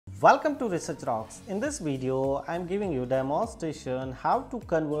Welcome to Research Rocks. In this video, I am giving you demonstration how to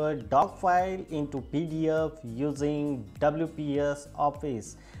convert doc file into PDF using WPS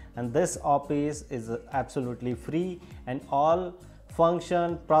Office. And this office is absolutely free and all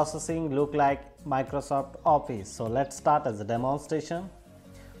function processing look like Microsoft Office. So let's start as a demonstration.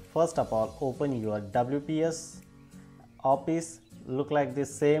 First of all, open your WPS Office. Look like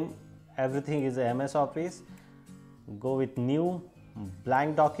this same, everything is MS Office. Go with new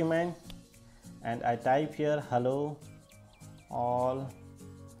blank document and I type here hello all,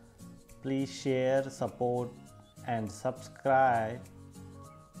 please share, support and subscribe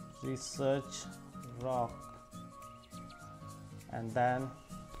Research Rock, and then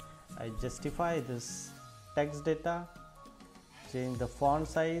I justify this text data, change the font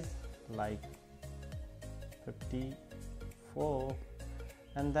size like 54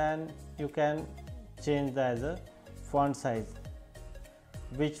 and then you can change the as a font size,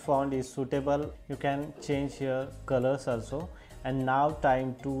 which font is suitable. You can change here colors also. And now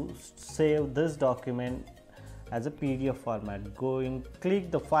time to save this document as a PDF format.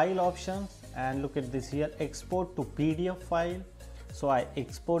 Click the file options and look at this here, export to PDF file. So I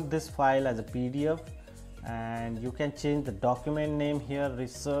export this file as a PDF and you can change the document name here,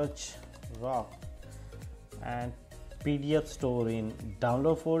 Research Rock, and PDF store in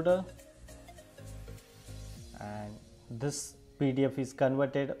download folder, and this PDF is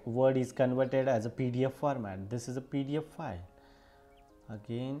converted, Word is converted as a PDF format. This is a PDF file.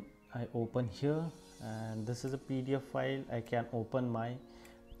 Again I open here and this is a PDF file. I can open my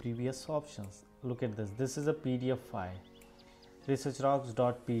previous options. Look at this, this is a PDF file.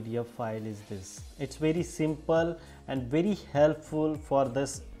 researchrocks.pdf file is this. It's very simple and very helpful for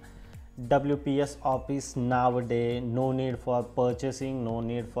this WPS Office nowadays. No need for purchasing, no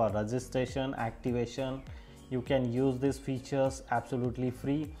need for registration, activation. You can use these features absolutely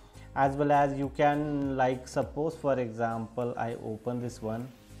free, as well as you can, like suppose for example I open this one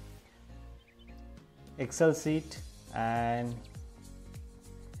Excel sheet and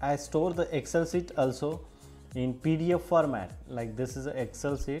I store the Excel sheet also in PDF format. Like this is an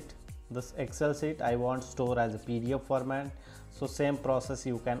Excel sheet, this Excel sheet I want store as a PDF format. So same process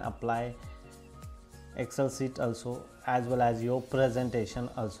you can apply Excel sheet also, as well as your presentation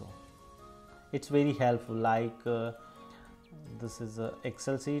also. It's very helpful. Like this is a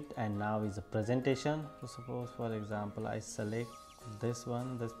Excel sheet and now is a presentation. So suppose for example I select this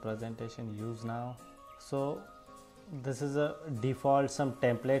one, this presentation, use now. So this is a default, some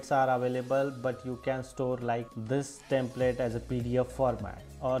templates are available, but you can store like this template as a PDF format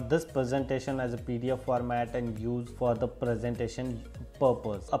or this presentation as a PDF format and use for the presentation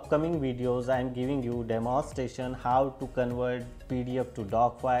purpose. Upcoming videos I am giving you demonstration how to convert PDF to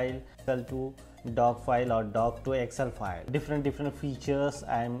doc file, Excel to doc file or doc to Excel file. Different features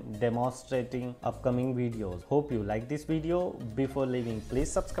I am demonstrating upcoming videos. Hope you like this video. Before leaving,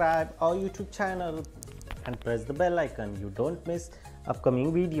 please subscribe our YouTube channel and press the bell icon. You don't miss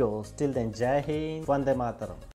upcoming videos. Till then, Jai Hind, Vande Mataram.